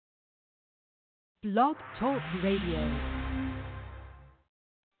Blog Talk Radio.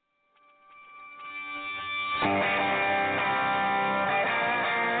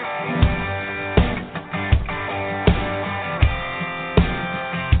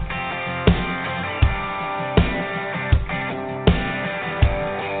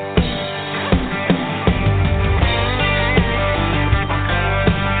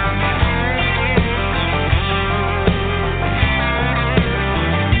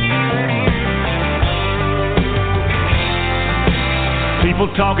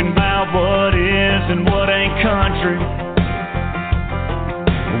 People talking about what is and what ain't country.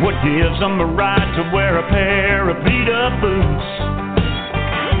 What gives them the right to wear a pair of beat-up boots?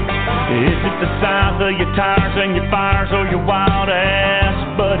 Is it the size of your tires and your fires or your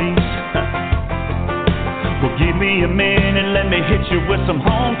wild-ass buddies? Well, give me a minute, let me hit you with some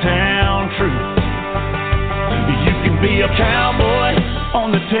hometown truth. You can be a cowboy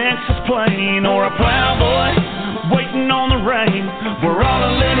on the Texas plain or a plowboy waiting on the rain. We're all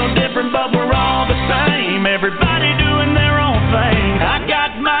a little different, but we're all the same. Everybody doing their own thing. I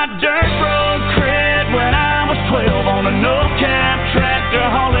got my dirt road cred when I was 12 on a no-cab tractor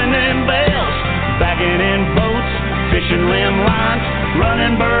hauling in bales, backing in boats, fishing limb lines,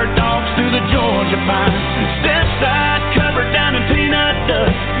 running bird dogs through the Georgia pines. Step side covered down in peanut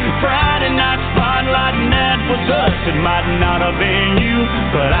dust. Friday night spotlight and that was us. It might not have been you,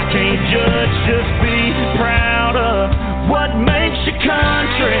 but I can't judge. Just be proud of what makes you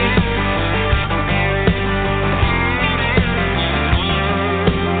country.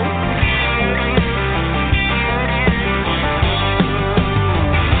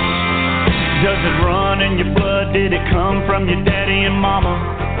 Does it run in your blood? Did it come from your daddy and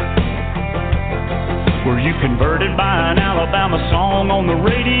mama? Were you converted by an Alabama song on the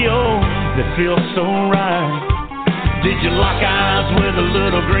radio that feels so right? Did you lock eyes with a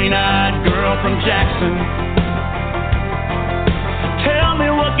little green-eyed girl from Jackson? Tell me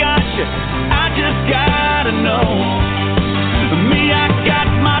what got you, I just gotta know. Me, I got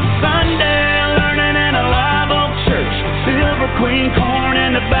my Sunday learning in a live oak church. Silver Queen corn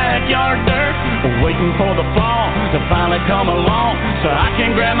in the backyard dirt. Waiting for the fall to finally come along so I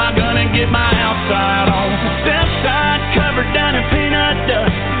can grab my gun and get my outside on. Step side covered down in peanut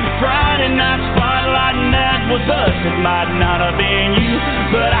dust. Friday night spotlight and that was us. It might not have been you,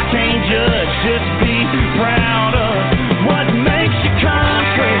 but I can't judge. Just be proud of what makes you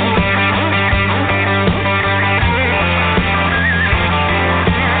country.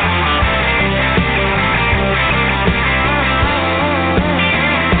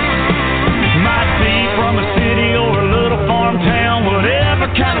 From a city or a little farm town, whatever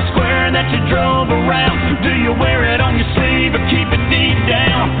kind of square that you drove around. Do you wear it on your sleeve or keep it deep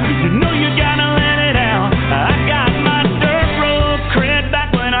down? You know you gotta let it out. I got my dirt road cred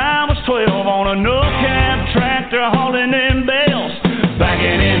back when I was 12 on a no-cab tractor hauling in bales,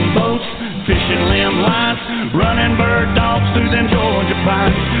 backing in boats, fishing limb lines, running bird dogs through them Georgia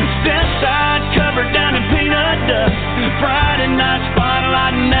pines. Step side covered down in peanut dust. Friday night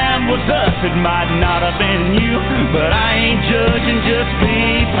spotlight and that was us. It might not have been you, but I ain't judging. Just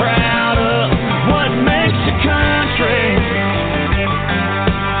be proud of what makes you country.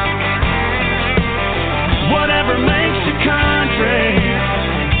 Whatever makes you country.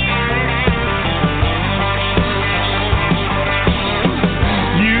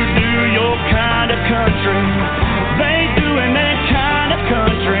 You do your kind of country. They doing their kind of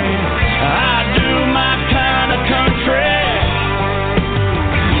country. I do my kind of country.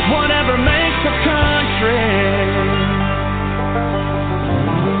 Whatever makes a country.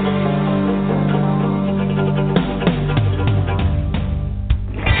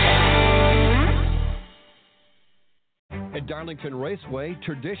 At Darlington Raceway,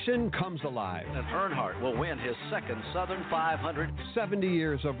 tradition comes alive. And Earnhardt will win his second Southern 500. 70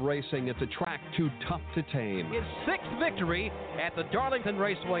 years of racing at the track too tough to tame. His sixth victory at the Darlington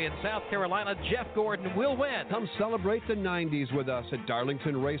Raceway in South Carolina. Jeff Gordon will win. Come celebrate the 90s with us at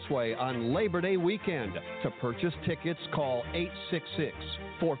Darlington Raceway on Labor Day weekend. To purchase tickets, call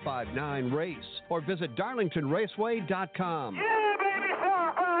 866-459-RACE or visit darlingtonraceway.com. Yeah, baby,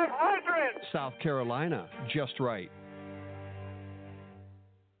 500! South Carolina, just right.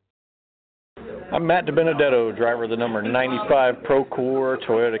 I'm Matt DiBenedetto, driver of the number 95 Procore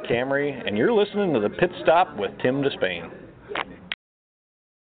Toyota Camry, and you're listening to the Pit Stop with Tim Disspain.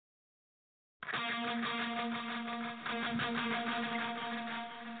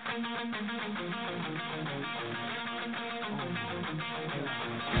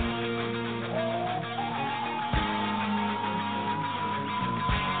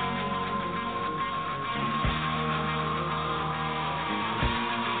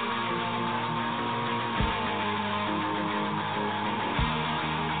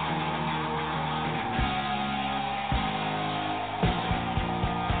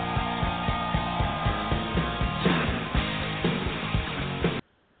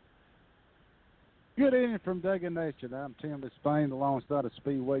 Good evening from Duggan Nation. I'm Tim Disspain alongside of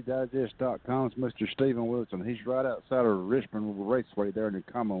SpeedwayDigest.com's Mr. Stephen Wilson. He's right outside of Richmond Raceway there in the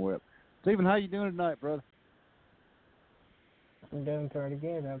Commonwealth. Stephen, how you doing tonight, brother? I'm doing pretty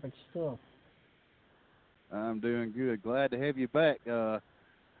good. How about yourself? I'm doing good. Glad to have you back. I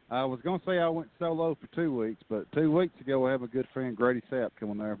was going to say I went solo for 2 weeks, but 2 weeks ago I have a good friend, Grady Sapp,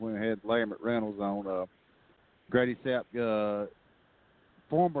 coming there. We had Larry McReynolds on. Grady Sapp,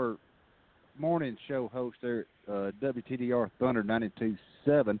 former morning show host there at WTDR Thunder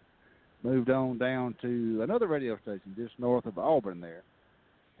 92.7, moved on down to another radio station just north of Auburn there.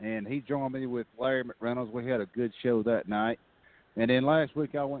 And he joined me with Larry McReynolds. We had a good show that night. And then last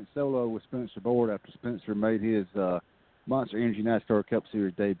week I went solo with Spencer Board after Spencer made his Monster Energy NASCAR Cup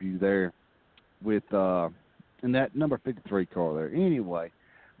Series debut there with in that number 53 car there. Anyway,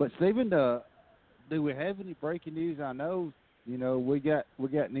 but Stephen, do we have any breaking news? I know, we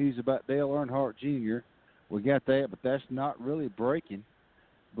got news about Dale Earnhardt Jr. We got that, but that's not really breaking.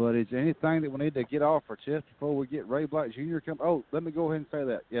 But is there anything that we need to get off our chest before we get Ray Black Jr. come? Oh, let me go ahead and say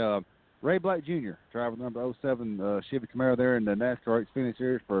that. Ray Black Jr., driver number 07 Chevy Camaro there in the NASCAR Xfinity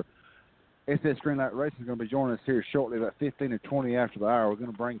Series for SS Greenlight Racing, is going to be joining us here shortly, about 15 or 20 after the hour. We're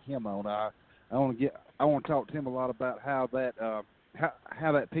going to bring him on. I want to talk to him a lot about how that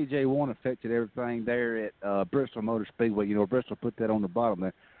how that PJ1 affected everything there at Bristol Motor Speedway. Bristol put that on the bottom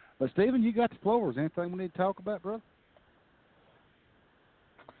there. But Stephen, you got the floor. Is there anything we need to talk about, brother?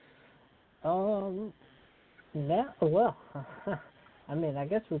 Yeah. Well, I mean, I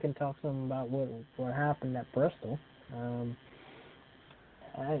guess we can talk some about what happened at Bristol.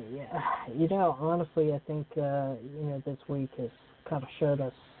 Honestly, I think, this week has kind of showed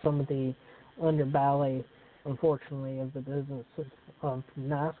us some of the underbelly, unfortunately, of the business of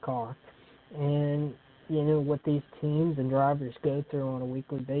NASCAR. And, what these teams and drivers go through on a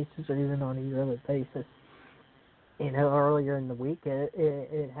weekly basis or even on a yearly basis. Earlier in the week,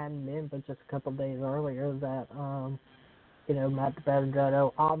 it hadn't been, but just a couple of days earlier that, Matt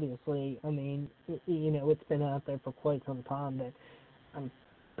Benedetto, obviously, I mean, it's been out there for quite some time that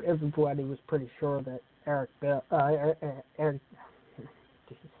everybody was pretty sure that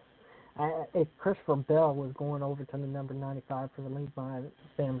Christopher Bell was going over to the number 95 for the lead by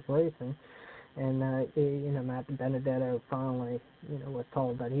Sam's Racing. And, Matt Benedetto finally, was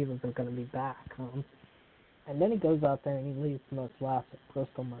told that he wasn't going to be back. And then he goes out there and he leads the most laps at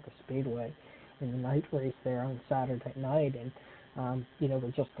Bristol Motor Speedway in the night race there on Saturday night. And,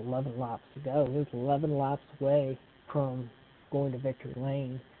 with just 11 laps to go, he was 11 laps away from going to victory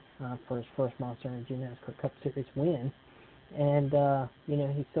lane for his first Monster Energy NASCAR Cup Series win. And,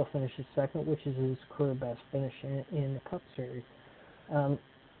 he still finishes second, which is his career best finish in the Cup Series.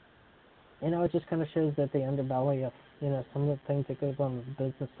 It just kind of shows that the underbelly of, some of the things that goes on the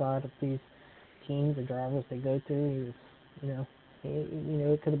business side of these teams, the drivers they go through, is,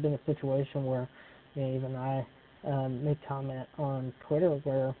 it could have been a situation where, even I made comment on Twitter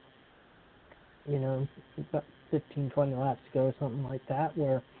where, about 15, 20 laps to go or something like that,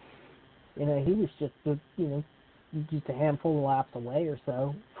 where, he was just, just a handful of laps away or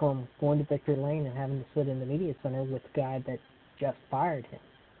so from going to victory lane and having to sit in the media center with the guy that just fired him.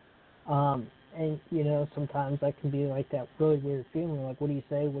 And, sometimes that can be like that really weird feeling, like, what do you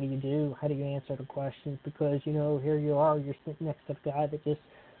say, what do you do, how do you answer the questions, because, here you are, you're sitting next to the guy that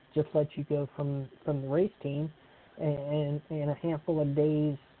just let you go from the race team, and a handful of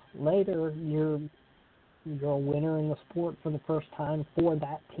days later, you're a winner in the sport for the first time for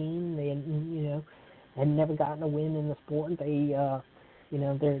that team. They, had never gotten a win in the sport. They,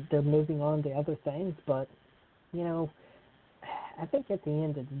 they're moving on to other things, but, I think at the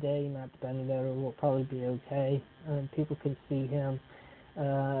end of the day, Matt Benedetto will probably be okay. People can see him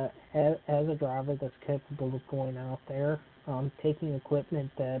as a driver that's capable of going out there, taking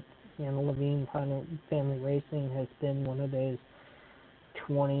equipment that, Levine Family Racing has been one of those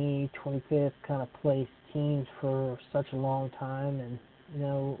 25th kind of place teams for such a long time. And,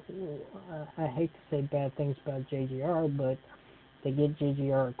 I hate to say bad things about JGR, but they get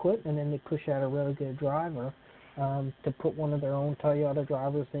JGR equipment and they push out a really good driver. To put one of their own Toyota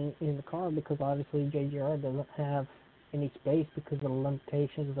drivers in the car, because obviously JGR doesn't have any space because of the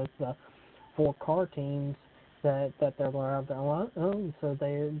limitations of the 4 car teams that they're allowed to own. So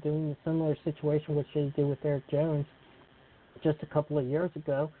they're doing a similar situation which they did with Eric Jones just a couple of years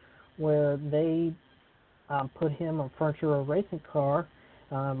ago, where they put him on front row racing car.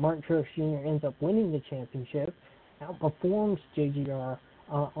 Martin Truex Jr. ends up winning the championship, outperforms JGR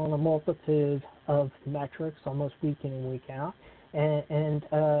on a multitude of metrics, almost week in and week out, and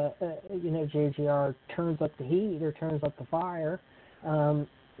JGR turns up the heat or turns up the fire,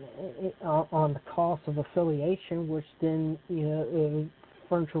 on the cost of affiliation, which then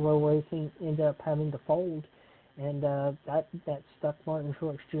Furniture Row Racing ended up having to fold, and that stuck Martin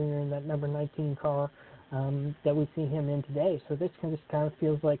Truex Jr. in that number 19 car that we see him in today. So this kind of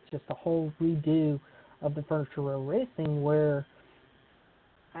feels like just a whole redo of the Furniture Row Racing, where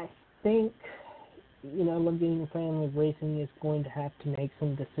I think Levine Family Racing is going to have to make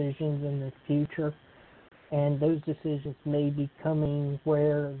some decisions in the future, and those decisions may be coming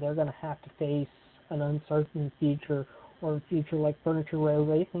where they're going to have to face an uncertain future, or a future like Furniture Row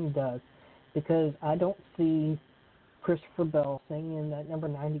Racing does, because I don't see Christopher Bell staying in that number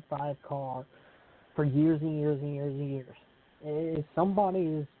 95 car for years and years and years and years. If somebody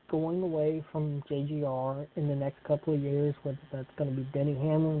is going away from JGR in the next couple of years, whether that's going to be Denny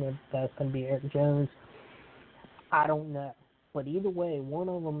Hamlin, whether that's going to be Eric Jones, I don't know. But either way, one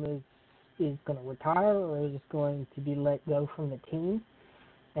of them is going to retire or is going to be let go from the team.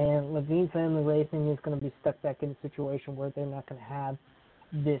 And Levine Family Racing is going to be stuck back in a situation where they're not going to have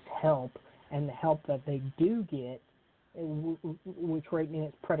this help. And the help that they do get, which right now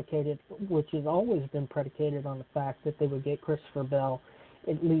is predicated, which has always been predicated on the fact that they would get Christopher Bell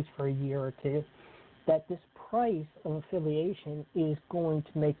at least for a year or two, that this price of affiliation is going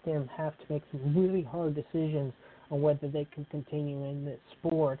to make them have to make some really hard decisions on whether they can continue in this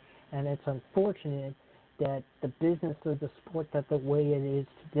sport. And it's unfortunate that the business of the sport, that the way it is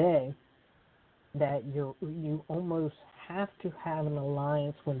today, that you almost have to have an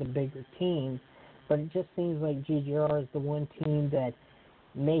alliance with the bigger teams. But it just seems like GGR is the one team that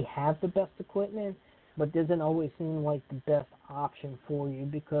may have the best equipment, but doesn't always seem like the best option for you,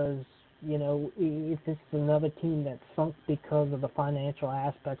 because, if this is another team that's sunk because of the financial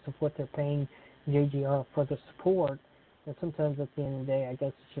aspects of what they're paying JGR for the support, and sometimes at the end of the day, I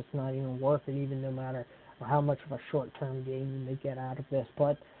guess it's just not even worth it, even no matter how much of a short-term gain they get out of this.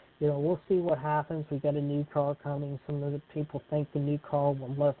 But, we'll see what happens. We got a new car coming. Some of the people think the new car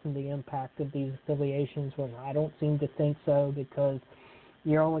will lessen the impact of these affiliations, when I don't seem to think so, because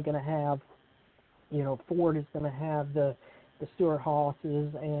you're only going to have, Ford is going to have the Stewart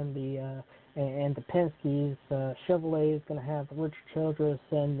Hosses and the Penske's. Chevrolet is going to have the Richard Childress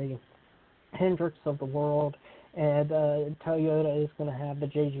and the Hendricks of the world, and Toyota is going to have the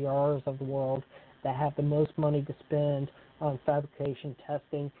JGRs of the world that have the most money to spend on fabrication,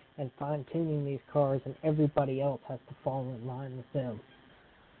 testing, and fine-tuning these cars, and everybody else has to fall in line with them.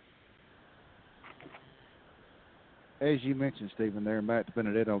 As you mentioned, Stephen, there, Matt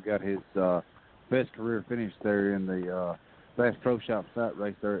Benedetto got his best career finish there in the Bass Pro Shop site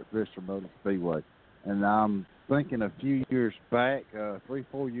race there at Bristol Motor Speedway. And I'm thinking a few years back,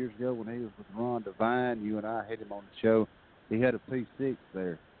 3-4 years ago, when he was with Ron Devine, you and I had him on the show, he had a P6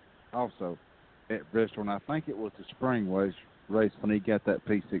 there also at Bristol, and I think it was the spring race when he got that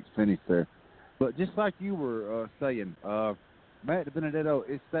P6 finish there. But just like you were saying, Matt Benedetto,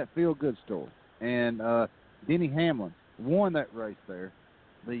 it's that feel-good story. And Denny Hamlin won that race there,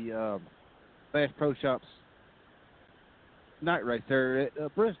 the Bass Pro Shops night race there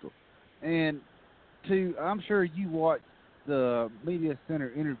at Bristol. And I'm sure you watched the Media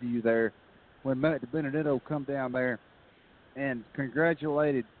Center interview there when Matt Benedetto come down there and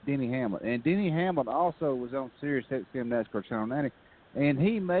congratulated Denny Hamlin. And Denny Hamlin also was on Sirius XM NASCAR Channel 90, and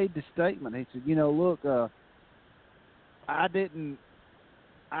he made the statement. He said, look, I had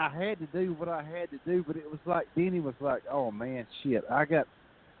to do what I had to do, but it was like Denny was like, oh, man, shit,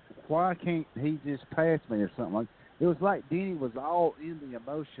 why can't he just pass me or something like that? It was like Denny was all in the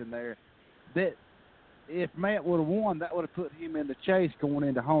emotion there, that if Matt would have won, that would have put him in the chase going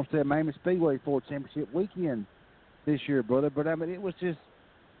into Homestead Miami Speedway Ford Championship weekend this year, brother. But, I mean, it was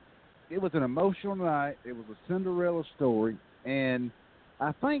an emotional night. It was a Cinderella story. And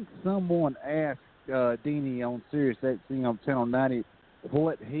I think someone asked Denny on Sirius XM on Channel 90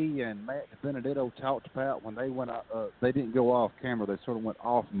 what he and Matt Benedetto talked about when they went out. They didn't go off camera. They sort of went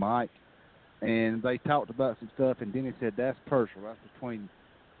off mic. And they talked about some stuff, and Denny said, that's personal. That's between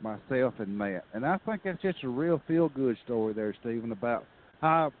myself and Matt. And I think that's just a real feel-good story there, Stephen, about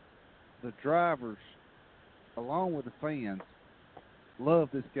how the drivers, along with the fans, love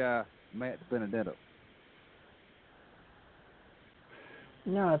this guy, Matt Benedetto.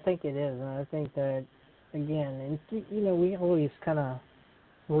 No, I think it is. And I think that, again, and we always kind of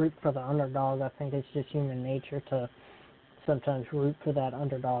root for the underdog. I think it's just human nature to sometimes root for that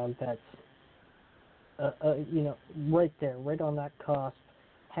underdog that's, right there, right on that cusp,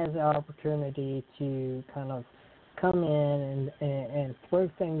 has the opportunity to kind of come in and throw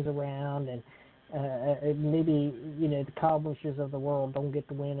things around, and maybe the Kyle Bushes of the world don't get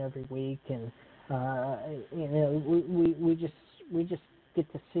to win every week, and we just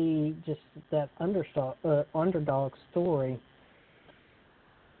get to see just that underdog story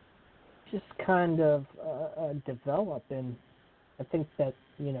just kind of develop. And I think that,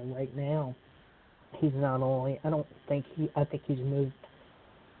 right now he's not only, I think he's moved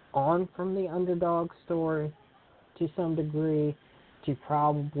on from the underdog story to some degree to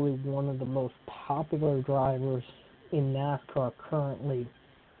probably one of the most popular drivers in NASCAR currently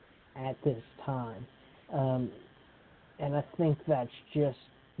at this time. And I think that's just,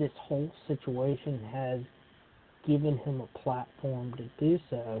 this whole situation has given him a platform to do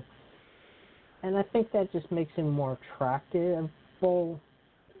so. And I think that just makes him more attractive to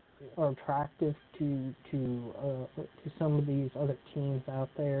some of these other teams out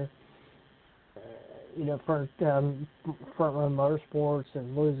there. For Frontline Motorsports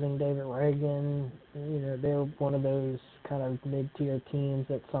and losing David Reagan, they're one of those kind of mid-tier teams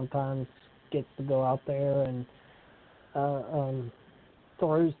that sometimes gets to go out there and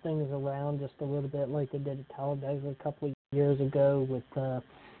throws things around just a little bit, like they did at Talladega a couple of years ago with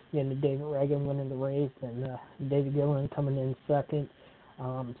David Reagan winning the race and David Gillen coming in second.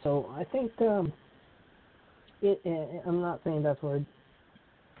 So I think I'm not saying that's where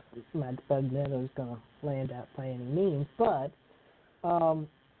Matt Benedetto is going to land at by any means, but I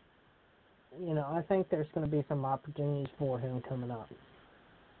think there's going to be some opportunities for him coming up.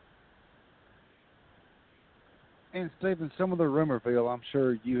 And Stephen, some of the rumorville, I'm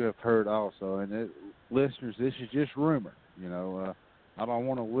sure you have heard also, and listeners, this is just rumor. I don't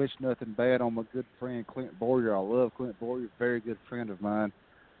want to wish nothing bad on my good friend Clint Boyer. I love Clint Boyer, very good friend of mine.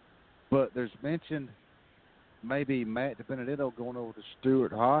 But there's mentioned maybe Matt DiBenedetto going over to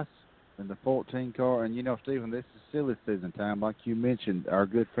Stuart Haas in the 14 car. And, Stephen, this is silly season time. Like you mentioned, our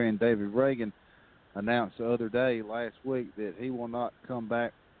good friend David Reagan announced the other day, last week, that he will not come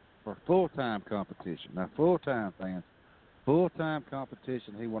back for full-time competition. Now, full-time fans, full-time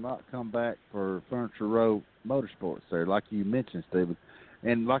competition, he will not come back for Furniture Row Motorsports there, like you mentioned, Stephen.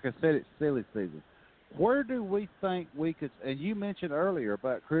 And like I said, it's silly season. Where do we think we could, and you mentioned earlier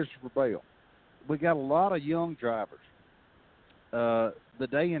about Christopher Bell, we got a lot of young drivers. The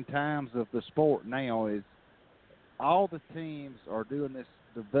day and times of the sport now is all the teams are doing this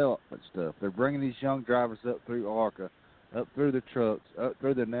development stuff. They're bringing these young drivers up through ARCA, up through the trucks, up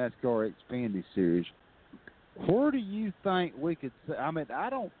through the NASCAR Xfinity Series. Where do you think we could see? I mean, I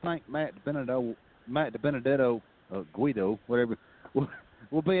don't think Matt DiBenedetto, Guido, whatever,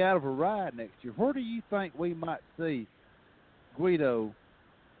 will be out of a ride next year. Where do you think we might see Guido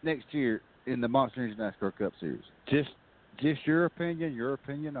next year in the Monster Energy NASCAR Cup Series? Just your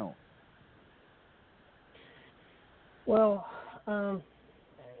opinion on. Well,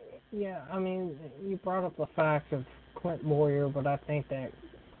 yeah, I mean, you brought up the fact of Clint Boyer, but I think that,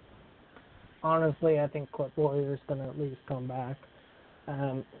 honestly, I think Clint Boyer is going to at least come back.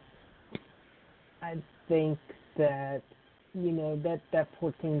 I think that, that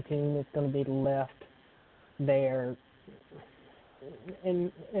 14 team is going to be left there.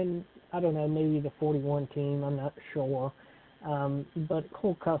 And I don't know, maybe the 41 team, I'm not sure. But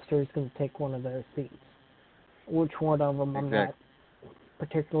Cole Custer is going to take one of those seats. Which one of them, I'm not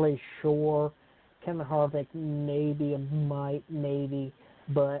particularly sure. Kevin Harvick, maybe.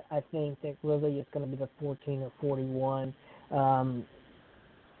 But I think that really it's going to be the 14 or 41.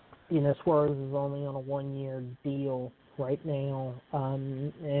 Suarez is only on a one-year deal right now.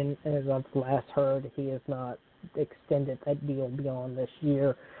 And as I've last heard, he has not extended that deal beyond this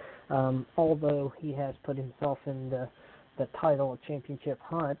year. Although he has put himself in the title championship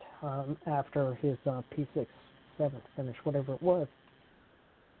hunt after his P6 7th finish, whatever it was,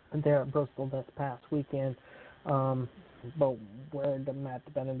 there at Bristol this past weekend. But where Matt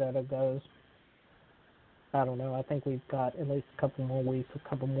DiBenedetto goes, I don't know. I think we've got at least a couple more weeks, a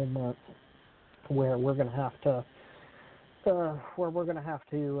couple more months, where we're going to have to,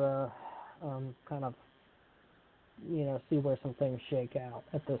 kind of, see where some things shake out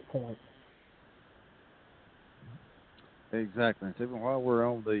at this point. Exactly. And even while we're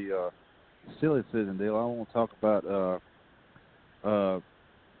on the silly season deal, I want to talk about the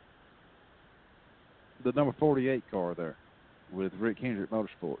number 48 car there with Rick Hendrick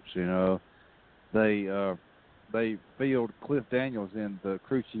Motorsports. They filled Cliff Daniels in the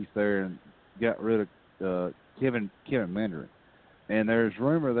crew chief there and got rid of Kevin Meendering. And there's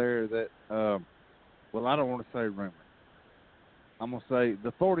rumor there that, I don't want to say rumor. I'm going to say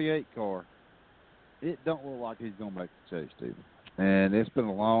the 48 car, it don't look like he's going to make the chase, Stephen. And it's been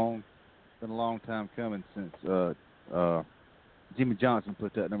a long time coming since Jimmy Johnson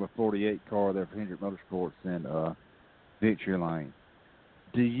put that number 48 car there for Hendrick Motorsports in Victory Lane.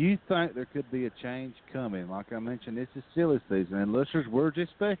 Do you think there could be a change coming? Like I mentioned, this is silly season, and listeners, we're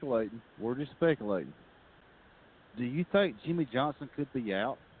just speculating. Do you think Jimmy Johnson could be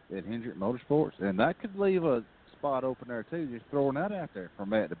out at Hendrick Motorsports? And that could leave a spot open there, too, just throwing that out there for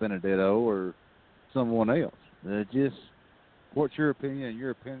Matt DiBenedetto or someone else. Just what's your opinion?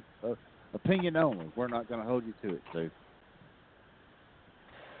 Your opinion only. We're not going to hold you to it, Steve.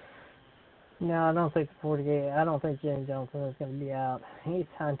 No, I don't think I don't think Jimmy Johnson is going to be out. He's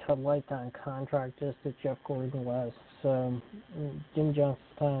signed to a lifetime contract just as Jeff Gordon was. So Jimmy Johnson's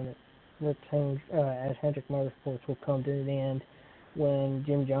time at Hendrick Motorsports will come to an end when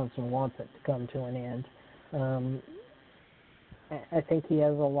Jim Johnson wants it to come to an end. I think he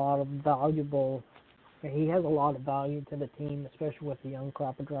has a lot of value to the team, especially with the young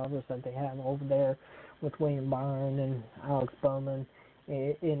crop of drivers that they have over there with William Byron and Alex Bowman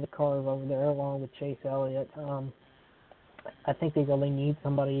in the cars over there, along with Chase Elliott. I think they really need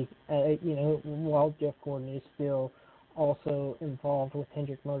somebody, while Jeff Gordon is still also involved with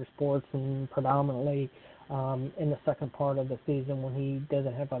Hendrick Motorsports and predominantly in the second part of the season when he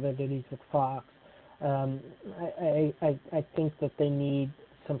doesn't have other duties with Fox. I think that they need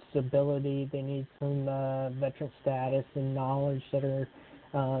some stability. They need some veteran status and knowledge that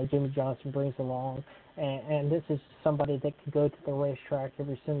Jimmy Johnson brings along. And this is somebody that can go to the racetrack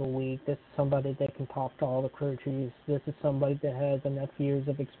every single week. This is somebody that can talk to all the crew chiefs. This is somebody that has enough years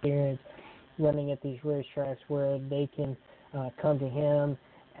of experience running at these racetracks where they can come to him,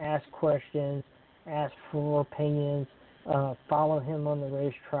 ask questions, ask for opinions, follow him on the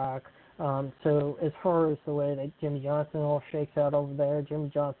racetrack. So as far as the way that Jimmy Johnson all shakes out over there, Jimmy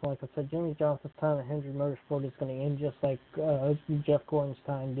Johnson, like I said, Jimmy Johnson's time at Hendrick Motorsport is going to end just like Jeff Gordon's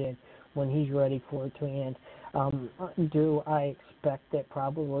time did when he's ready for it to end. Do I expect that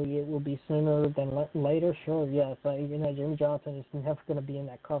probably it will be sooner than later? Sure, yes. Jimmy Johnson is never going to be in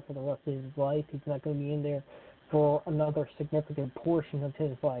that car for the rest of his life. He's not going to be in there for another significant portion of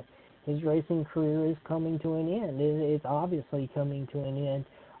his life. His racing career is coming to an end. It's obviously coming to an end.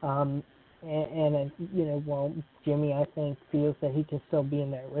 Jimmy, I think, feels that he can still be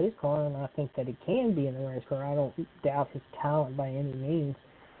in that race car, and I think that he can be in the race car. I don't doubt his talent by any means.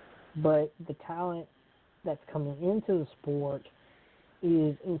 But the talent that's coming into the sport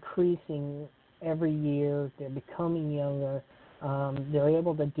is increasing every year. They're becoming younger. They're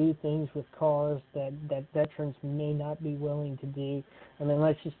able to do things with cars that veterans may not be willing to do. I mean,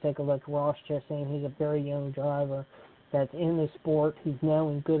 let's just take a look. Ross Chastain, he's a very young driver that's in the sport. He's now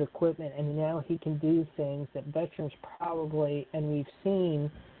in good equipment, and now he can do things that veterans probably, and we've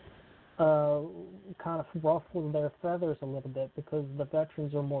seen, kind of ruffle their feathers a little bit because the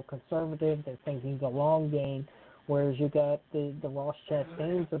veterans are more conservative. They're thinking the long game, whereas you got the Ross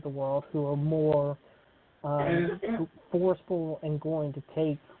Chastains of the world who are more forceful and going to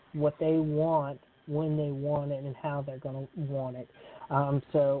take what they want when they want it and how they're going to want it.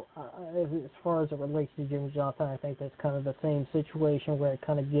 So as far as it relates to Jimmy Johnson, I think that's kind of the same situation where it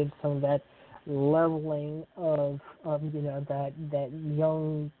kind of gives some of that leveling of that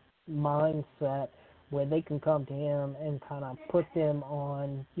young mindset where they can come to him and kind of put them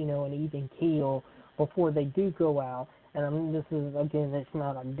on, an even keel before they do go out. And I mean, this is, again, it's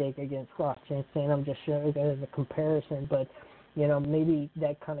not a dig against Ross Chastain. I'm just showing it as a comparison. But, maybe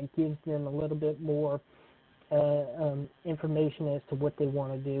that kind of gives them a little bit more information as to what they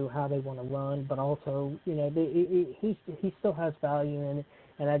want to do, how they want to run. But also, he still has value in it.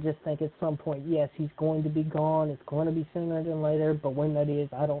 And I just think at some point, yes, he's going to be gone. It's going to be sooner than later. But when that is,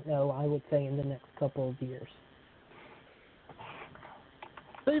 I don't know. I would say in the next couple of years.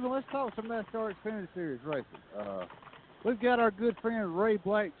 Stephen, let's talk some NASCAR Xfinity Series racing. We've got our good friend Ray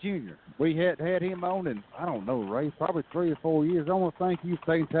Black Jr. We had him on in, I don't know, Ray, probably 3 or 4 years. I want to thank you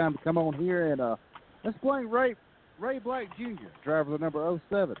for taking time to come on here. And let's bring Ray Black Jr., driver of the number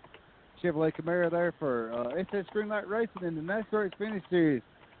 07 Chevrolet Camaro there for SS Greenlight Racing in the NASCAR Xfinity Series.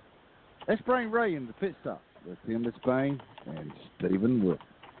 Let's bring Ray in the pit stop with Tim Disspain and Stephen Wood.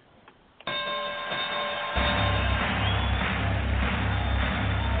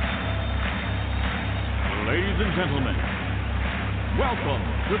 Ladies and gentlemen, welcome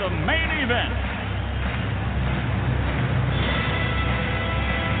to the main event.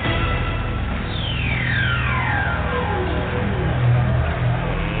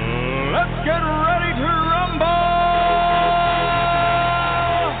 Let's get ready to rumble!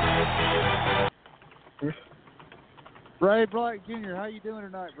 Ray Black Jr., how you doing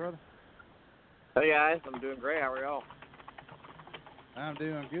tonight, brother? Hey, guys. I'm doing great. How are y'all? I'm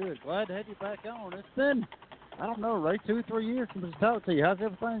doing good. Glad to have you back on. It's been, I don't know, Ray, 2 or 3 years since I talked to you. How's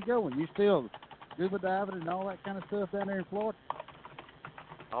everything going? You still scuba diving and all that kind of stuff down there in Florida?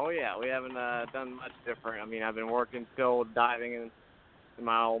 Oh yeah, we haven't done much different. I mean, I've been working still diving and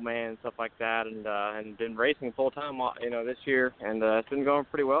my old man and stuff like that, and been racing full time, this year, and it's been going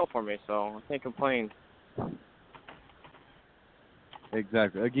pretty well for me, so I can't complain.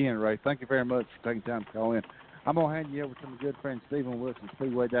 Exactly. Again, Ray, thank you very much for taking time to call in. I'm going to hand you over to my good friend Stephen Wilson,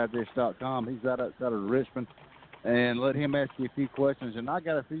 SpeedwayDiveDish.com. He's right outside of Richmond, and let him ask you a few questions. And I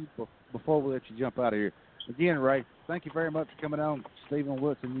got a few before we let you jump out of here. Again, Ray, thank you very much for coming on. Stephen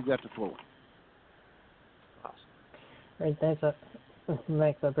Wilson, you got the floor. Great, thanks.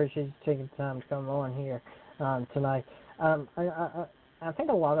 Max, I appreciate you taking the time to come on here tonight. I think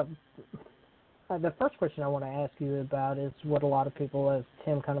a lot of the first question I want to ask you about is what a lot of people, as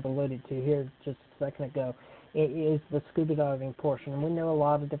Tim kind of alluded to here just a second ago, is the scuba diving portion. And we know a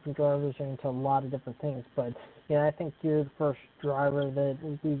lot of different drivers are into a lot of different things, but I think you're the first driver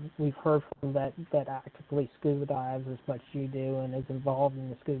that we've heard from that actively scuba dives as much as you do and is involved in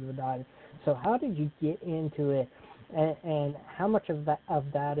the scuba diving. So how did you get into it? And how much of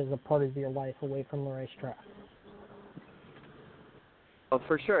that is a part of your life away from the racetrack? Well,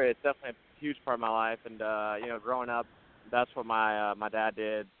 for sure, it's definitely a huge part of my life. And growing up, that's what my dad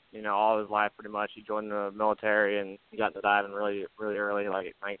did. All his life pretty much. He joined the military and he got into diving really, really early, like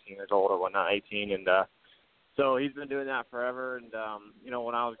at 19 years old or whatnot, 18. And so he's been doing that forever. And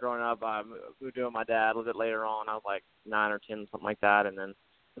when I was growing up, I moved in with my dad a little bit later on. I was like 9 or 10, something like that, and then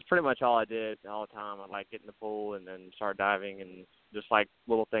that's pretty much all I did all the time. I'd like get in the pool and then start diving and just like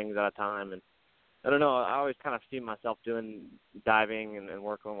little things at a time. And I don't know, I always kind of see myself doing diving and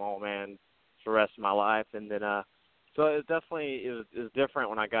working with my old man for the rest of my life. And then, so it was different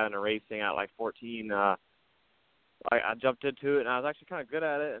when I got into racing at like 14. I jumped into it and I was actually kind of good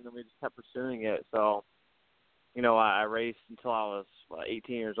at it, and then we just kept pursuing it. So, I raced until I was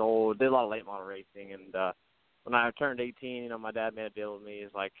 18 years old, did a lot of late model racing, and when I turned 18, my dad made a deal with me.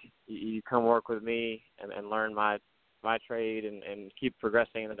 He's like, you come work with me and learn my trade and keep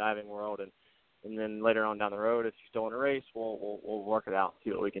progressing in the diving world. And then later on down the road, if you still want to race, we'll work it out,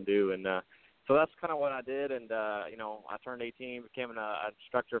 see what we can do. And so that's kind of what I did. And, I turned 18, became an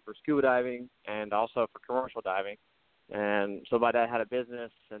instructor for scuba diving and also for commercial diving. And so my dad had a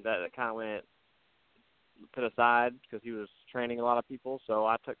business, and that kind of went to the side because he was training a lot of people. So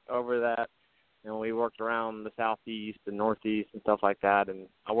I took over that. And we worked around the southeast and northeast and stuff like that. And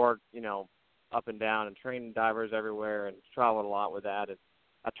I worked, up and down and trained divers everywhere and traveled a lot with that. And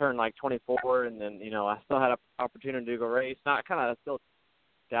I turned like 24, and then, I still had an opportunity to go race. I still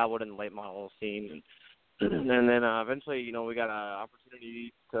dabbled in the late model scene. And then eventually, we got an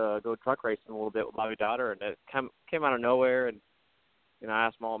opportunity to go truck racing a little bit with Bobby Daughter. And it came out of nowhere. And, I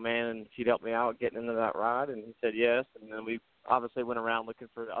asked my old man if he'd help me out getting into that ride. And he said yes. And then we obviously went around looking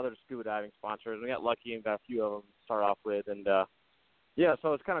for other scuba diving sponsors. We got lucky and got a few of them to start off with, and so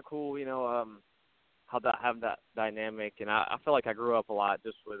it's kind of cool, having that dynamic. And I feel like I grew up a lot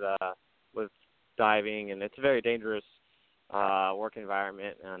just with diving, and it's a very dangerous work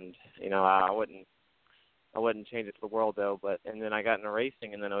environment. And I wouldn't change it for the world though. And then I got into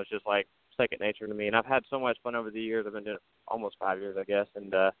racing, and then it was just like second nature to me. And I've had so much fun over the years. I've been doing it almost 5 years, I guess,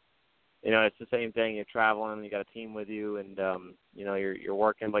 and it's the same thing. You're traveling, you got a team with you, and you're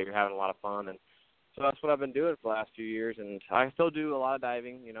working, but you're having a lot of fun. And so that's what I've been doing for the last few years. And I still do a lot of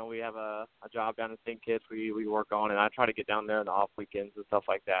diving. We have a job down in St. Kitts we work on, and I try to get down there on the off weekends and stuff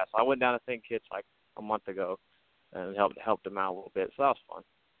like that. So I went down to St. Kitts like a month ago and helped them out a little bit. So that was fun.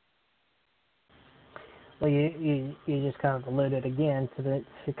 Well, you just kind of alluded again to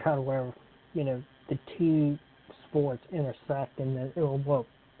kind of where the two sports intersect, and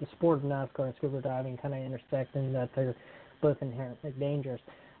the sport of NASCAR and scuba diving kind of intersect in that they're both inherently dangerous.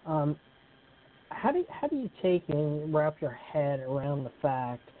 How do you take and wrap your head around the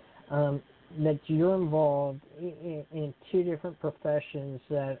fact that you're involved in two different professions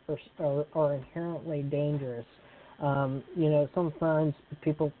that are inherently dangerous? Sometimes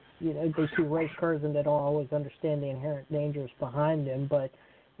people, they see race cars and they don't always understand the inherent dangers behind them, but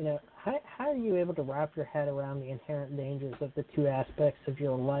how are you able to wrap your head around the inherent dangers of the two aspects of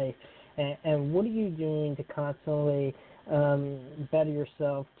your life, and what are you doing to constantly better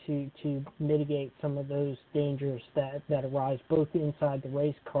yourself to mitigate some of those dangers that arise both inside the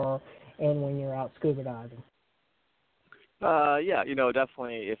race car and when you're out scuba diving?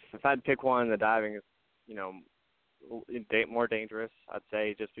 Definitely. If I'd pick one, the diving is, more dangerous, I'd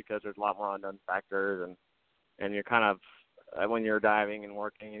say, just because there's a lot more unknown factors, and you're kind of, when you're diving and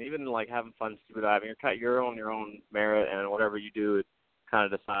working and even like having fun scuba diving, you're on your own merit, and whatever you do, it kind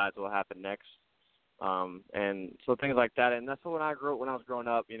of decides what will happen next. And so things like that. And that's when I was growing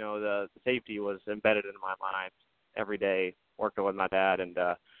up, the safety was embedded in my mind every day. working with my dad, and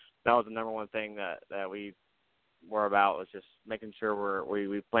that was the number one thing that we were about, was just making sure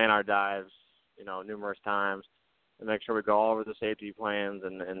we plan our dives, numerous times, and make sure we go over the safety plans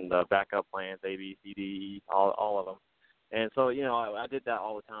and the backup plans, A, B, C, D, E, all of them. And so, I did that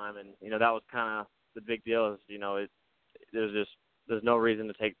all the time, and, that was kind of the big deal is, there's no reason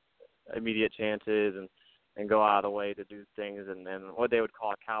to take immediate chances and go out of the way to do things and what they would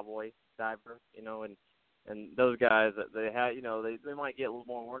call a cowboy diver, and those guys, they had, they might get a little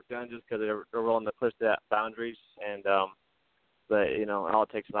more work done just because they're willing to push that boundaries, and but all it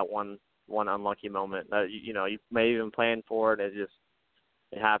takes is that one unlucky moment that you may even plan for it.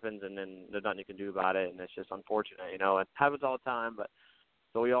 It happens, and then there's nothing you can do about it, and it's just unfortunate. It happens all the time, but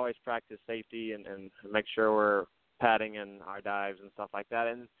so we always practice safety and make sure we're padding in our dives and stuff like that,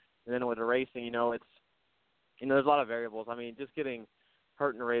 and then with the racing, it's there's a lot of variables. I mean, just getting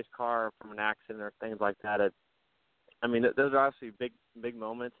hurt in a race car from an accident or things like that. Those are obviously big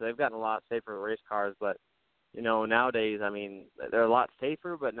moments. They've gotten a lot safer race cars, but nowadays, they're a lot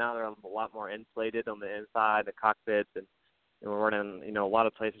safer, but now they're a lot more insulated on the inside, the cockpits, and we're running, a lot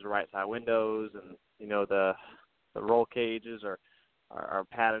of places right side windows, and the roll cages are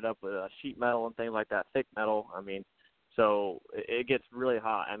padded up with sheet metal and things like that, thick metal. So it gets really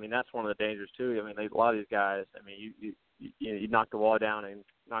hot. That's one of the dangers too. A lot of these guys, you knock the wall down and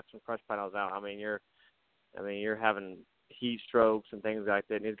knock some crush panels out. You're having heat strokes and things like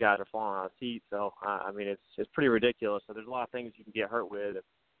that, and these guys are falling out of seats. So it's pretty ridiculous. So there's a lot of things you can get hurt with,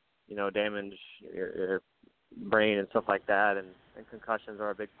 damage your brain and stuff like that, and concussions are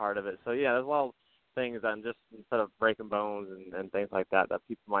a big part of it. So yeah, there's a lot of things that just instead of breaking bones and things like that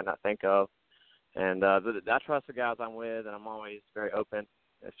people might not think of. And I trust the guys I'm with, and I'm always very open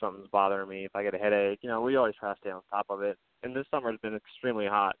if something's bothering me. If I get a headache, we always try to stay on top of it. And this summer has been extremely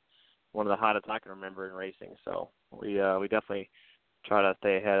hot, one of the hottest I can remember in racing. So we definitely try to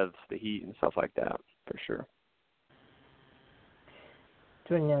stay ahead of the heat and stuff like that, for sure.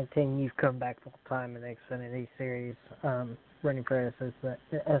 2019, you've come back full time in the Xfinity Series, running for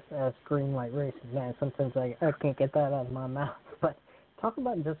SS Greenlight Racing. Man, sometimes I can't get that out of my mouth. But talk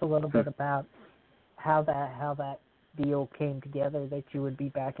about just a little bit about how that deal came together, that you would be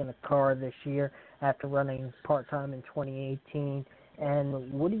back in the car this year after running part-time in 2018,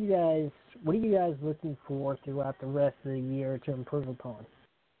 and what are you guys looking for throughout the rest of the year to improve upon?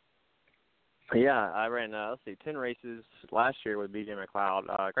 Yeah, I ran 10 races last year with BJ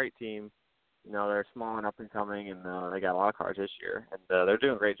McLeod. Great team. They're small and up and coming, and they got a lot of cars this year, and they're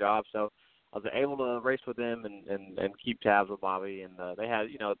doing a great job. So I was able to race with them and keep tabs with Bobby, and they had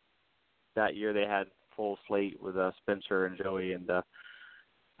that year they had full slate with Spencer and Joey, and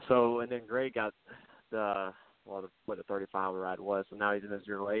then Greg got the 35 ride was, so now he's in his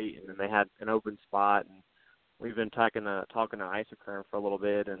 08, and then they had an open spot, and we've been talking to Isocurrent for a little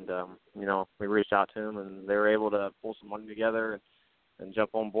bit, and we reached out to them, and they were able to pull some money together and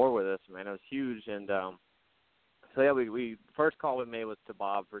jump on board with us. Man, it was huge, and so yeah, we first call we made was to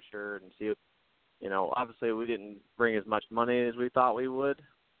Bob for sure, and see if obviously we didn't bring as much money as we thought we would,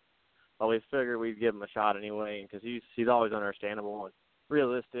 but we figured we'd give him a shot anyway, because he's always understandable and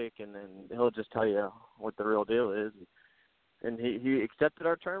realistic, and then he'll just tell you what the real deal is. And he accepted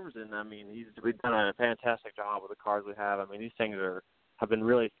our terms, and we've done a fantastic job with the cars we have. These things have been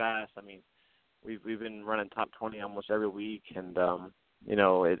really fast. We've been running top 20 almost every week, and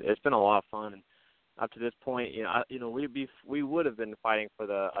it's been a lot of fun. And up to this point, we would have been fighting for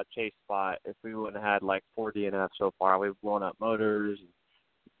a chase spot if we wouldn't have had like 4 DNFs so far. We've blown up motors,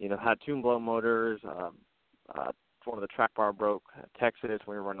 had two blown motors. One of the track bar broke at Texas.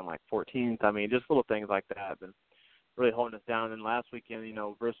 We were running like 14th. Just little things like that have been really holding us down. And last weekend,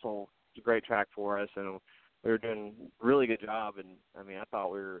 Bristol was a great track for us, and we were doing a really good job. And I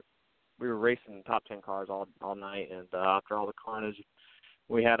thought we were racing top 10 cars all night. And after all the carnage,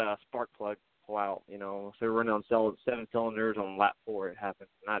 we had a spark plug pull out. So we were running on 7 cylinders on lap 4. It happened,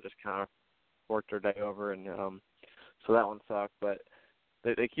 and that just kind of worked our day over. And so that one sucked, but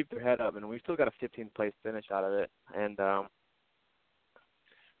they keep their head up, and we still got a 15th place finish out of it. And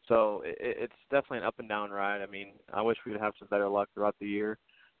so it's definitely an up and down ride. I wish we'd have some better luck throughout the year.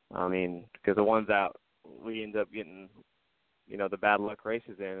 Because the ones that we end up getting, the bad luck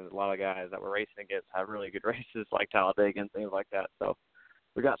races in, a lot of guys that we're racing against have really good races, like Talladega and things like that. So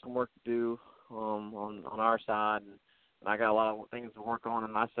we got some work to do on our side, and I got a lot of things to work on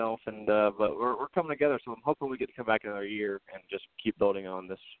in myself, and but we're coming together. So I'm hoping we get to come back another year and just keep building on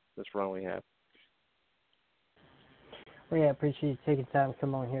this run we have. Well, yeah, I appreciate you taking time to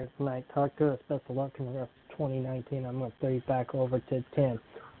come on here tonight. Talk to us. Best of luck in the rest of 2019. I'm going to throw you back over to Tim.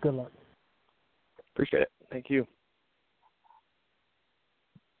 Good luck. Appreciate it. Thank you.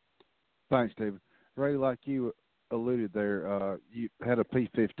 Thanks, Stephen. Ray, like you alluded there, you had a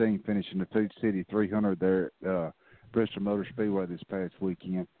P15 finish in the Food City 300 there at Bristol Motor Speedway this past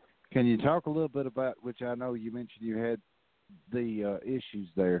weekend. Can you talk a little bit about, which I know you mentioned you had the issues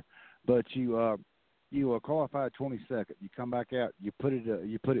there, but you qualified 22nd. You come back out, you put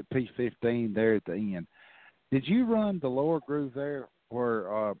it P15 there at the end. Did you run the lower groove there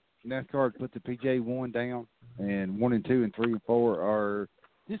where NASCAR put the PJ1 down and 1 and 2 and 3 and 4, or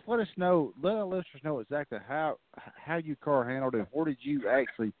just let our listeners know exactly how your car handled it. Where did you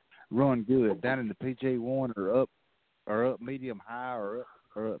actually run good, down in the PJ1 or up medium high or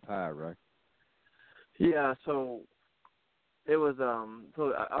up high, right? Yeah, so it was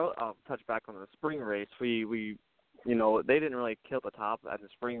so I'll touch back on the spring race. We they didn't really kill the top at the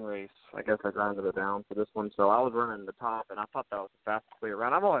spring race. I guess I grinded it down for this one. So I was running the top, and I thought that was the fastest way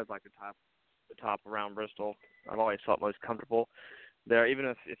around. I've always liked the top around Bristol. I've always felt most comfortable there, even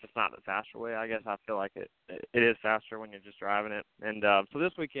if it's not the faster way. I guess I feel like it is faster when you're just driving it. And so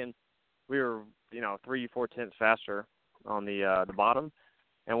this weekend we were 3-4 tenths faster on the bottom.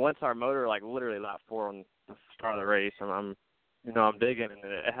 And once our motor literally lap 4 on the start of the race, and I'm digging, and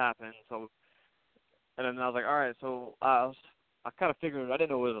it happened. So. And then I was like, all right, so I kind of figured, I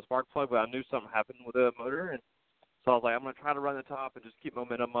didn't know it was a spark plug, but I knew something happened with the motor. And so I was like, I'm going to try to run the top and just keep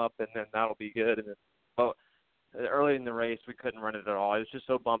momentum up, and then that'll be good. And then, early in the race, we couldn't run it at all. It was just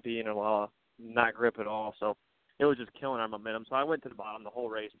so bumpy and a lot of not grip at all. So it was just killing our momentum. So I went to the bottom the whole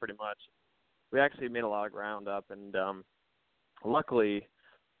race pretty much. We actually made a lot of ground up, and luckily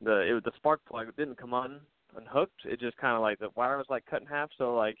the spark plug didn't come unhooked. It just kind of the wire was cut in half,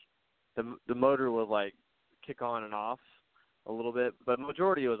 so the motor was kick on and off a little bit, but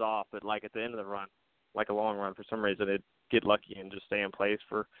majority was off. But at the end of the run, a long run, for some reason it'd get lucky and just stay in place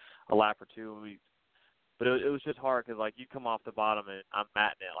for a lap or two. But it was just hard because you come off the bottom and I'm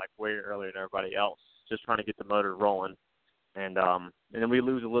matting it way earlier than everybody else, just trying to get the motor rolling, and then we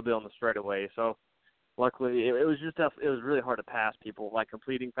lose a little bit on the straightaway. So luckily it was really hard to pass people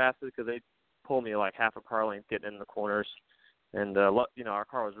completing passes because they pull me half a car length getting in the corners. And, our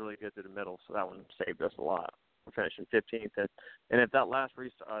car was really good through the middle, so that one saved us a lot. We're finishing 15th. And at that last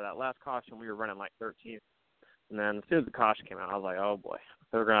caution, we were running 13th. And then as soon as the caution came out, I was like, oh, boy,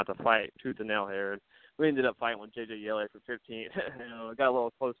 we're going to have to fight tooth and nail here. And we ended up fighting with J.J. Yeley for 15th. Got a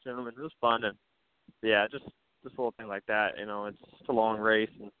little close to him, and it was fun. And, yeah, just a little thing like that. It's just a long race.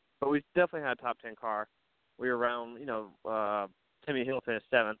 But we definitely had a top 10 car. We were around, Timmy Hill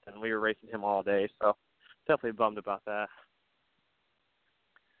finished 7th, and we were racing him all day. So definitely bummed about that.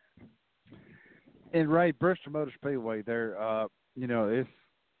 And Ray, Bristol Motor Speedway, there, it's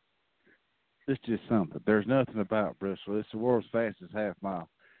just something. There's nothing about Bristol. It's the world's fastest half mile.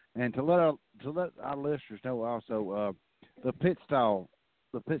 And to let our listeners know also, the pit stall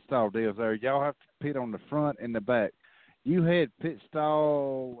deals there. Y'all have to pit on the front and the back. You had pit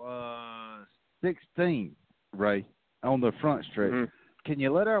stall 16, Ray, on the front stretch. Mm-hmm. Can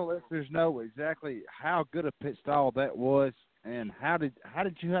you let our listeners know exactly how good a pit stall that was? And how did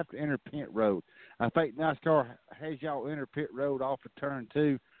you have to enter pit road? I think NASCAR has y'all enter pit road off of turn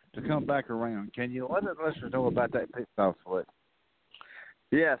 2 to come back around. Can you let the listeners know about that pit stop split?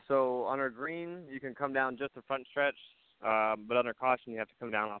 Yeah, so under green you can come down just the front stretch, but under caution you have to come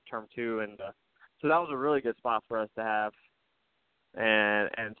down off turn 2, and so that was a really good spot for us to have.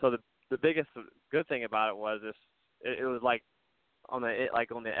 And so the biggest good thing about it was it was on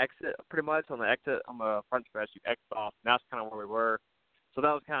the exit, pretty much on the exit on the front stretch, you exit off, and that's kind of where we were. So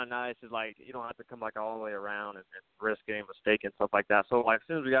that was kind of nice. Is you don't have to come all the way around and risk getting a mistake and stuff like that. So as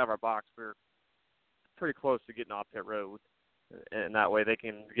soon as we got out of our box, we were pretty close to getting off pit road, and that way they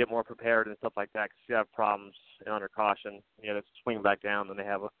can get more prepared and stuff like that. Because if you have problems under caution, you have to swing back down, then they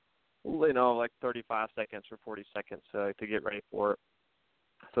have 35 seconds or 40 seconds to get ready for it.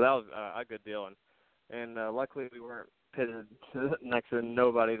 So that was a good deal, and luckily we weren't pitted next to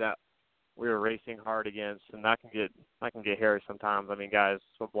nobody that we were racing hard against, and that can get hairy sometimes. I mean, guys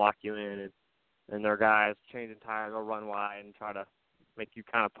will block you in, and their guys changing tires will run wide and try to make you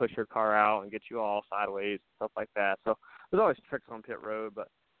kind of push your car out and get you all sideways and stuff like that. So there's always tricks on pit road, but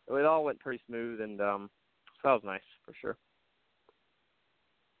it all went pretty smooth, and so that was nice for sure.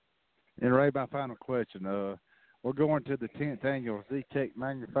 And Ray, my final question: we're going to the 10th annual Z-Tech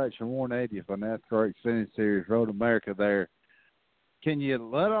Manufacturing 180th on NASCAR Extended Series Road America there. Can you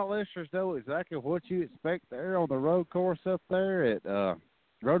let our listeners know exactly what you expect there on the road course up there at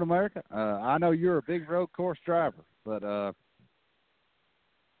Road America? I know you're a big road course driver, but what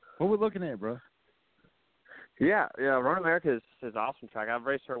are we looking at, bro? Yeah, Road America is an awesome track. I've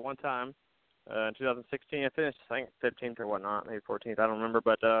raced her one time in 2016. I finished, I think, 15th or whatnot, maybe 14th. I don't remember,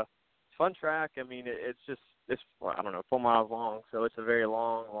 but as fun track. I mean, it's I don't know, 4 miles long, so it's a very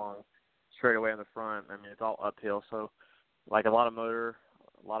long straightaway in the front. I mean, it's all uphill, so like a lot of motor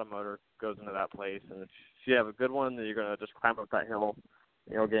goes into that place. And if you have a good one, then you're gonna just climb up that hill,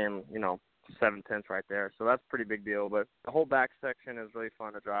 gain 7/10 right there. So that's a pretty big deal. But the whole back section is really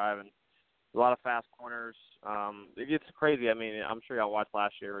fun to drive, and a lot of fast corners. It gets crazy. I mean, I'm sure y'all watched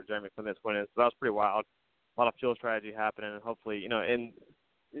last year where Jeremy Clements winning, so that was pretty wild. A lot of fuel strategy happening, and hopefully, and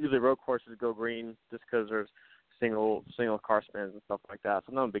usually road courses go green just because there's single car spins and stuff like that.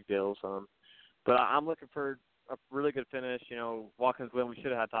 So no big deals. But I'm looking for a really good finish. Watkins Glen, we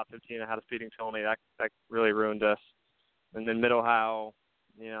should have had top 15. I had a speeding penalty. That really ruined us. And then Mid-Ohio,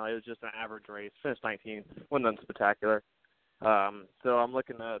 it was just an average race. Finished 19th. Wasn't nothing spectacular. So I'm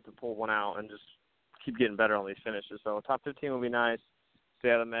looking to pull one out and just keep getting better on these finishes. So top 15 would be nice. Stay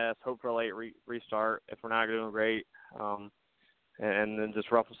out of the mess. Hope for a late restart if we're not doing great. And then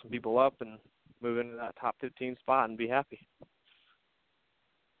just ruffle some people up and move into that top 15 spot and be happy.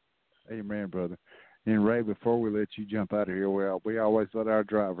 Amen, brother. And Ray, before we let you jump out of here, we always let our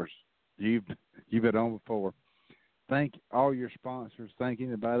drivers. You've been on before. Thank all your sponsors. Thank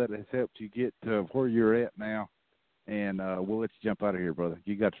anybody that has helped you get to where you're at now. And we'll let you jump out of here, brother.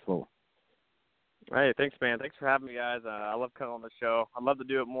 You got the floor. Hey, thanks, man. Thanks for having me, guys. I love coming on the show. I'd love to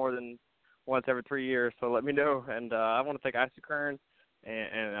do it more than once every 3 years, so let me know. And I want to thank Icy Kern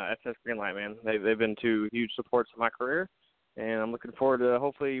and SS Greenlight, man. They've been two huge supports of my career, and I'm looking forward to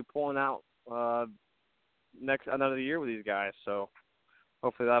hopefully pulling out another year with these guys. So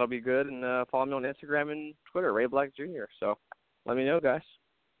hopefully that'll be good. And follow me on Instagram and Twitter, Ray Black Jr. So let me know, guys.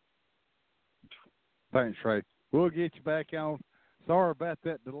 Thanks, Ray. We'll get you back on. Sorry about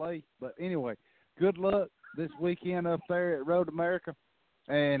that delay, but anyway, good luck this weekend up there at Road America,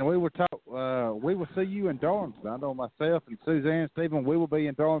 and we will talk. We will see you in Darlington. I know myself and Suzanne Stephen. We will be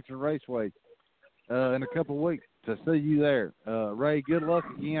in Darlington Raceway in a couple of weeks to see you there. Ray, good luck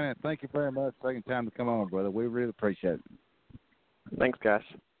again, and thank you very much for taking time to come on, brother. We really appreciate it. Thanks, guys.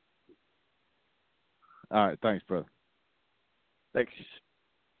 All right, thanks, brother. Thanks.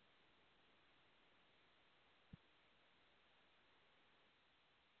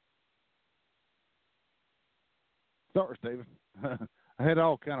 Sorry, Stephen. I had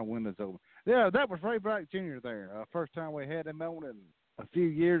all kind of windows open. Yeah, that was Ray Black Jr. there. First time we had him on in a few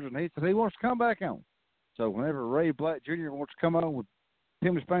years, and he said he wants to come back on. So whenever Ray Black Jr. wants to come on with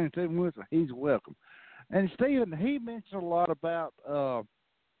Tim Disspain and Stephen Wilson, he's welcome. And Stephen, he mentioned a lot about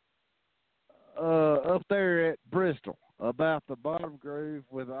up there at Bristol, about the bottom groove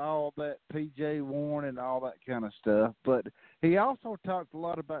with all that PJ Warren and all that kind of stuff. But he also talked a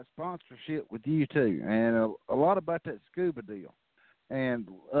lot about sponsorship with you too, and a lot about that scuba deal. And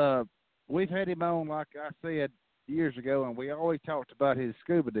we've had him on, like I said, years ago, and we always talked about his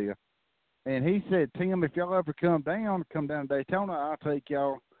scuba deal. And he said, Tim, if y'all ever come down to Daytona, I'll take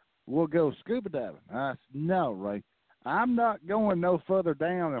y'all. We'll go scuba diving. I said, no, Ray. I'm not going no further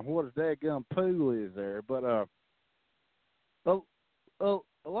down than what his daggum pool is there. But a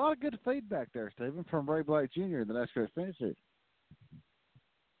lot of good feedback there, Stephen, from Ray Black Jr. the NASCAR finisher.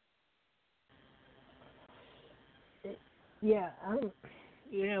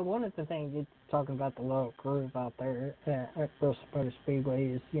 Yeah, one of the things it's talking about the low groove out there at Bristol Motor Speedway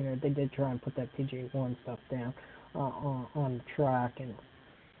is, they did try and put that PJ1 stuff down on the track. And,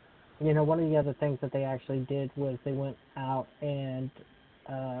 one of the other things that they actually did was they went out and,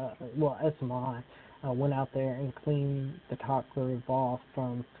 SMI went out there and cleaned the top groove off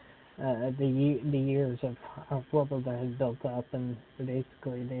from the years of rubber that had built up, and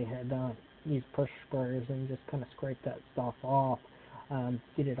basically they had used push squares and just kind of scrape that stuff off,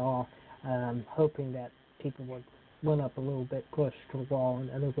 get it off, hoping that people would run up a little bit closer to the wall.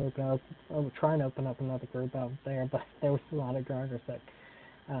 And other group I was trying to open up another group out there, but there was a lot of drivers that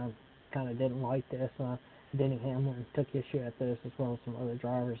kind of didn't like this. Denny Hamlin took issue at this, as well as some other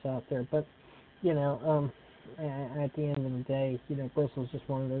drivers out there. But at the end of the day, Bristol's just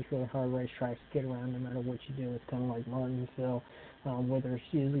one of those really hard racetracks to get around no matter what you do. It's kind of like Martinsville, where there's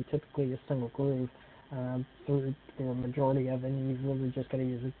usually typically a single groove through the majority of it, and you've really just got to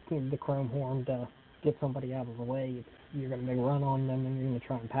use the chrome horn to get somebody out of the way. If you're going to make a run on them and you're going to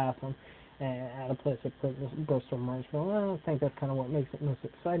try and pass them at a place like Bristol Martinsville. I don't think that's kind of what makes it most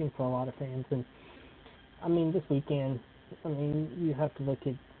exciting for a lot of fans. And, this weekend, you have to look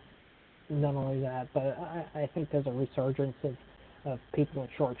at not only that, but I think there's a resurgence of people at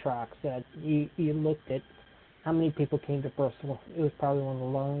short tracks that you looked at how many people came to Bristol. It was probably one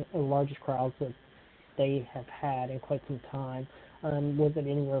of the largest crowds that they have had in quite some time. Was it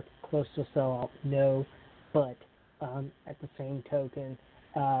anywhere close to a sellout? No, but at the same token,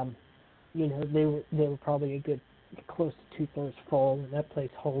 they were probably a good close to 2/3 full, and that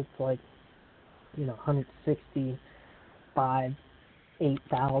place holds like 165,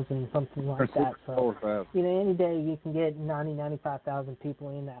 8,000, something like that. So any day you can get 95,000 people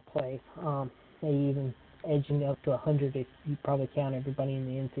in that place. Maybe even edging up to 100 if you probably count everybody in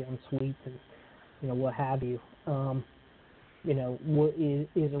the infield suites and what have you. What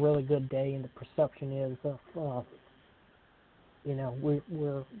is a really good day, and the perception is of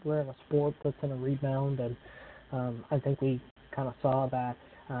we're in a sport that's in a rebound, and I think we kind of saw that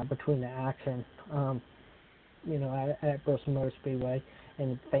between the action, at Bristol Motor Speedway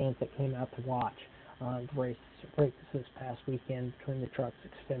and the fans that came out to watch the races this past weekend between the Trucks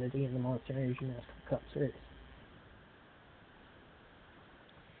Xfinity and the Monster Energy NASCAR Cup Series.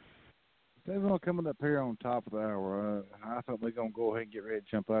 They're coming up here on top of the hour. I think we're gonna go ahead and get ready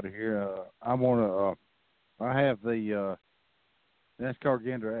to jump out of here. I have the NASCAR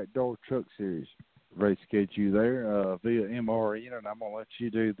Gander Outdoor Truck Series race schedule there via MRN, and I'm gonna let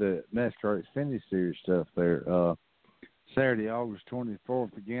you do the NASCAR Xfinity Series stuff there. Saturday, August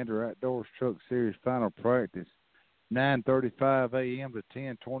 24th, the Gander Outdoors Truck Series final practice, 9:35 a.m. to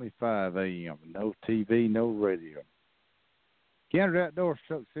 10:25 a.m. No TV, no radio. Gander Outdoors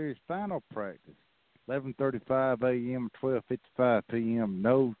Truck Series final practice, 11:35 a.m. to 12:55 p.m.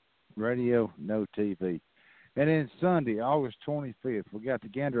 No radio, no TV. And then Sunday, August 25th, we got the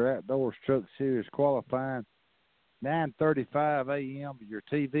Gander Outdoors Truck Series qualifying, 9:35 a.m. Your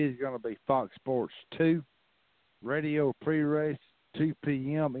TV is going to be Fox Sports 2. Radio pre-race, 2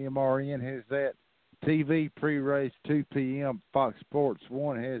 p.m. MRN has that. TV pre-race, 2 p.m. Fox Sports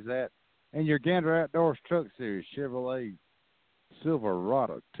 1 has that. And your Gander Outdoors Truck Series Chevrolet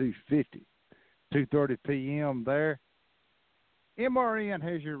Silverado 250, 2:30 p.m. there. MRN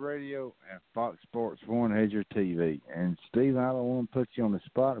has your radio, and Fox Sports 1 has your TV. And, Steve, I don't want to put you on the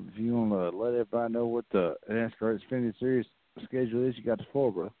spot. If you want to let everybody know what the NASCAR Xfinity Series schedule is, you got the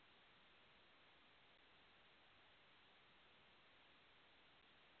floor, bro.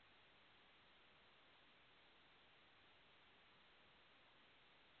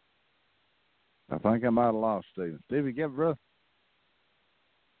 I think I might have lost Steven. Stevie, get it, bro.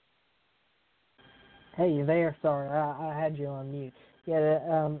 Hey, you there? Sorry, I had you on mute. Yeah,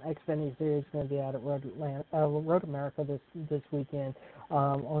 the Xfinity Series is going to be out at Road America this weekend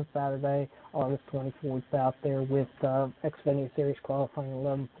on Saturday, August 24th, out there with Xfinity Series qualifying at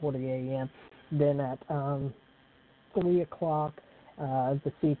 11:40 a.m. Then at 3 o'clock,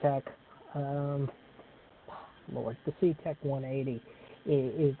 the SeaTac, the SeaTac 180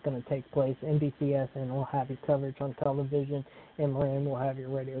 is going to take place. NBCSN will have your coverage on television, and Marin will have your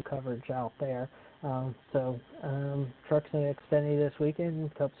radio coverage out there. Trucks and Xfinity this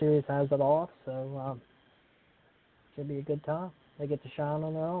weekend. Cup Series has it off, so should be a good time. They get to shine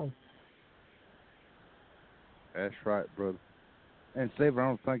on their own. That's right, brother. And Steve, I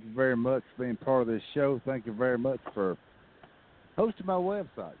want to thank you very much for being part of this show. Thank you very much for hosting my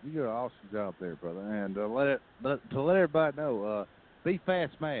website. You do an awesome job there, brother. And to let everybody know, Be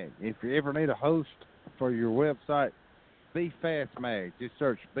Fast Mag. If you ever need a host for your website, Be Fast Mag. Just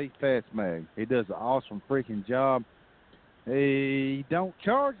search Be Fast Mag. He does an awesome freaking job. He don't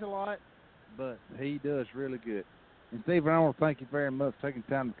charge a lot, but he does really good. And Steve, I want to thank you very much for taking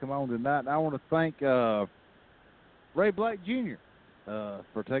time to come on tonight. And I want to thank Ray Black Jr.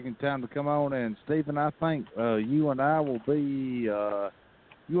 For taking time to come on. And Stephen, I think you and I will be,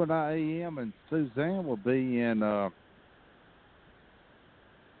 you and I, AM, and Suzanne will be in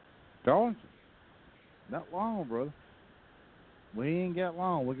Darlington. Not long, brother. We ain't got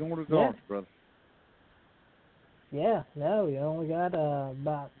long. We're going to Darlington, brother. Yeah, no, you only got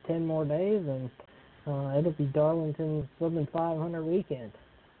about 10 more days, and it'll be Darlington Southern 500 weekend.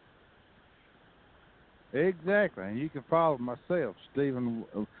 Exactly, and you can follow myself, Tim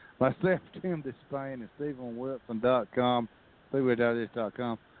Disspain, and StephenWilson.com,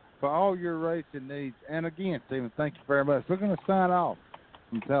 FreewayDigest.com for all your racing needs. And again, Stephen, thank you very much. We're going to sign off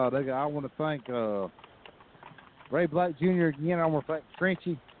from Talladega. I want to thank Ray Black Jr. again. I want to thank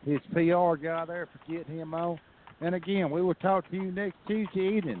Frenchy, his PR guy there, for getting him on. And again, we will talk to you next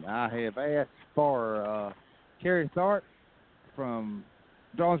Tuesday evening. I have asked for Kerry Tharp from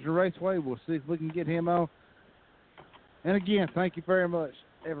Darlington Raceway. We'll see if we can get him on. And again, thank you very much,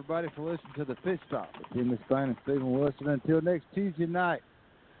 everybody, for listening to the Pit Stop with Tim Disspain and Stephen Wilson. Until next Tuesday night,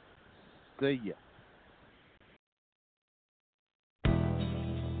 see ya.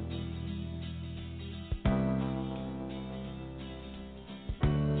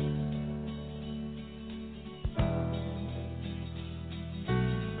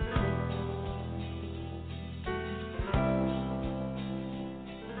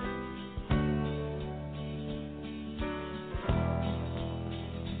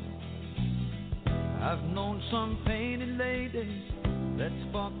 I've known some painted ladies that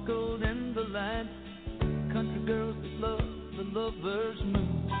sparkled in the light, country girls that love the lover's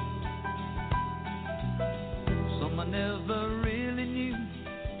moon. Some I never really knew,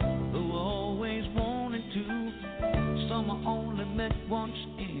 though I always wanted to. Some I only met once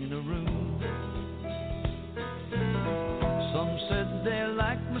in a room. Some said they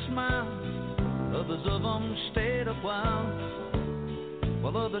liked my smile, others of them stayed a while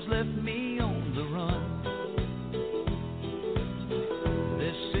others left me on the run.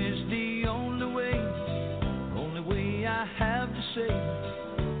 This is the only way I have to say,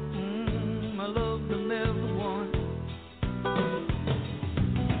 I love them everyone.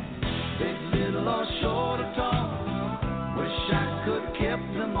 Big, little, or short or tall, wish I could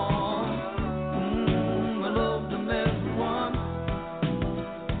kept them all. I love them everyone.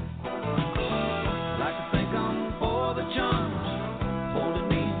 Like to think I'm for the charms, holding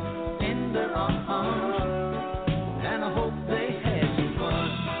me in their arms, and I hope they had some fun.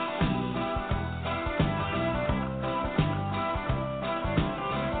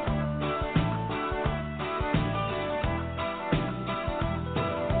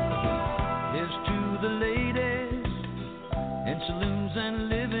 Here's to the ladies in saloons and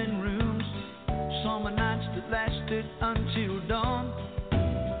living rooms, summer nights that lasted until dawn.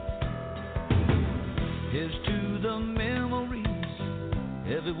 Here's to the memories,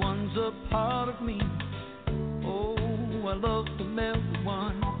 everyone's a part of me. Oh, I love them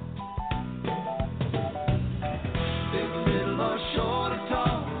everyone. Big, little, or short or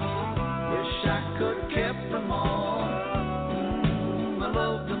tall, wish I could kept them all. I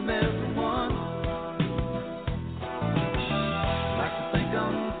love them everyone. Like to think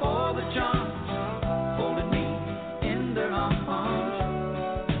I'm for the charms, holding me in their arms,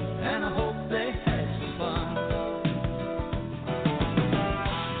 and I hope they had some fun.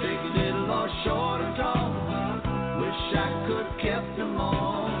 Big, little, or short or tall, wish I could kept them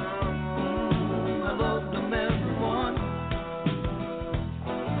all. I love them everyone.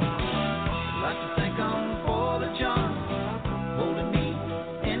 Like to think I'm for the charms, holding me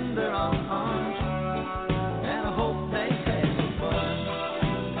in their arms, and I hope they had some fun.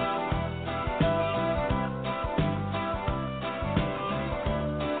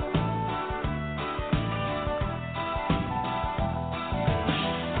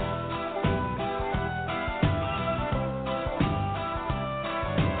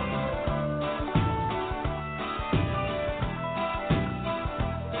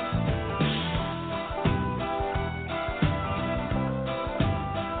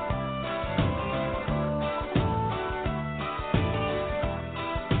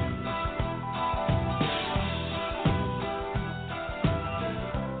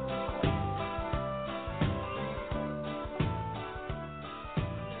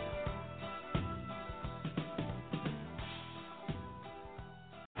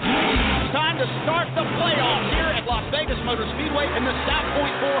 Time to start the playoffs here at Las Vegas Motor Speedway in the South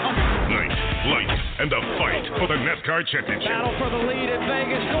Point 400. Night, light, and a fight for the NASCAR Championship. Battle for the lead at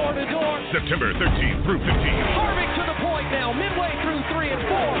Vegas, door to door. September 13th through 15th. Harvick to the point now, midway through 3 and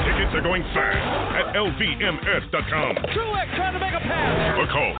 4. Tickets are going fast at lvms.com. Truex trying to make a pass. Or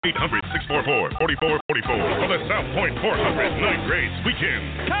call 800-644-4444 for the South Point 400 night race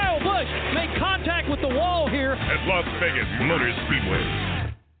weekend. Kyle Busch made contact with the wall here at Las Vegas Motor Speedway.